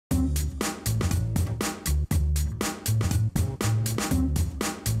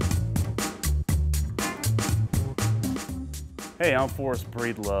Hey, I'm Forrest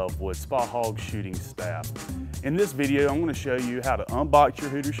Breedlove with Spot Hogg Shooting Staff. In this video, I'm going to show you how to unbox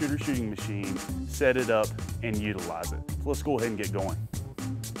your Hooter Shooter shooting machine, set it up, and utilize it. So let's go ahead and get going.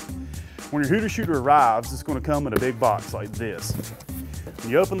 When your Hooter Shooter arrives, it's going to come in a big box like this.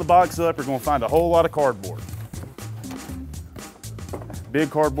 When you open the box up, you're going to find a whole lot of cardboard. Big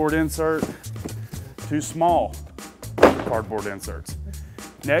cardboard insert, two small cardboard inserts.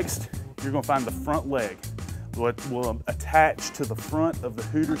 Next, you're going to find the front leg, what will attach to the front of the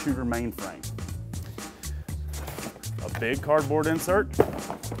Hooter Shooter mainframe. A big cardboard insert,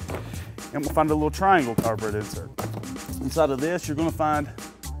 and we'll find a little triangle cardboard insert. Inside of this, you're going to find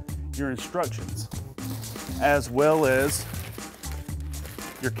your instructions, as well as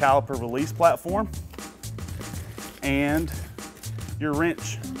your caliper release platform and your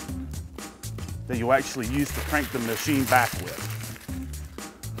wrench that you'll actually use to crank the machine back with.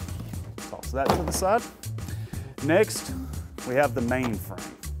 Toss that to the side. Next, we have the mainframe.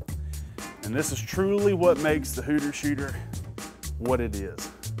 And this is truly what makes the Hooter Shooter what it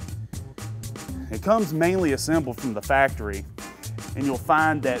is. It comes mainly assembled from the factory, and you'll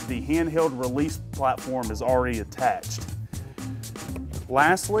find that the handheld release platform is already attached.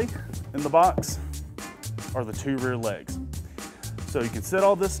 Lastly, in the box are the two rear legs. So you can set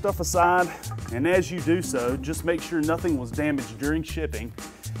all this stuff aside, and as you do so, just make sure nothing was damaged during shipping,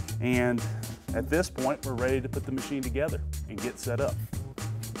 and at this point, we're ready to put the machine together and get set up.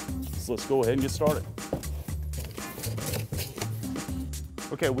 So let's go ahead and get started.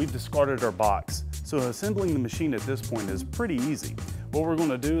 Okay, we've discarded our box. So assembling the machine at this point is pretty easy. What we're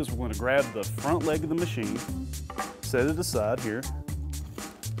gonna do is we're gonna grab the front leg of the machine, set it aside here,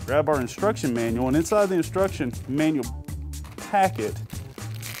 grab our instruction manual, and inside the instruction manual packet,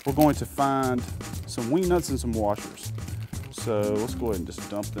 we're going to find some wing nuts and some washers. So let's go ahead and just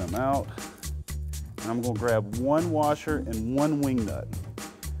dump them out. And I'm going to grab one washer and one wing nut.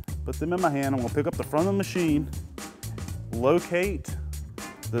 Put them in my hand. I'm going to pick up the front of the machine, locate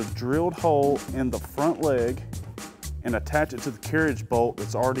the drilled hole in the front leg, and attach it to the carriage bolt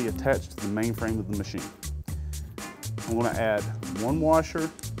that's already attached to the mainframe of the machine. I'm going to add one washer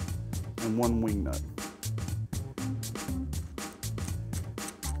and one wing nut.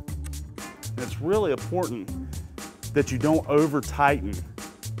 It's really important that you don't over tighten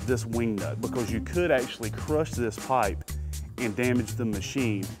this wing nut, because you could actually crush this pipe and damage the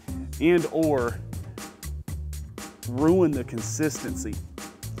machine and or ruin the consistency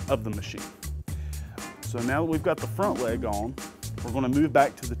of the machine. So now that we've got the front leg on, we're going to move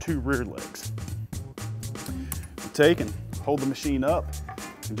back to the two rear legs. Take and hold the machine up,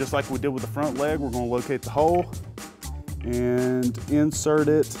 and just like we did with the front leg, we're going to locate the hole and insert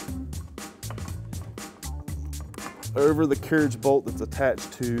it over the carriage bolt that's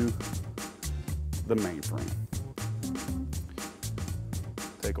attached to the mainframe.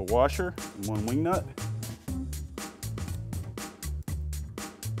 Take a washer and one wing nut.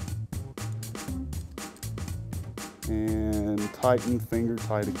 And tighten finger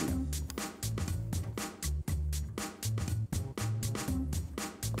tight again.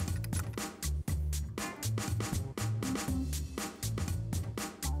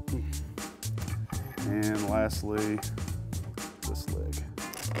 And lastly, this leg.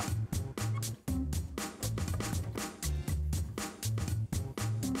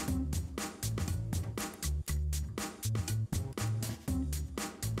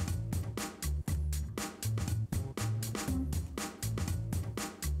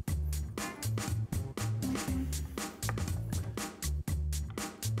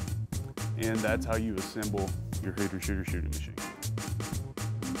 And that's how you assemble your Hooter Shooter shooting machine.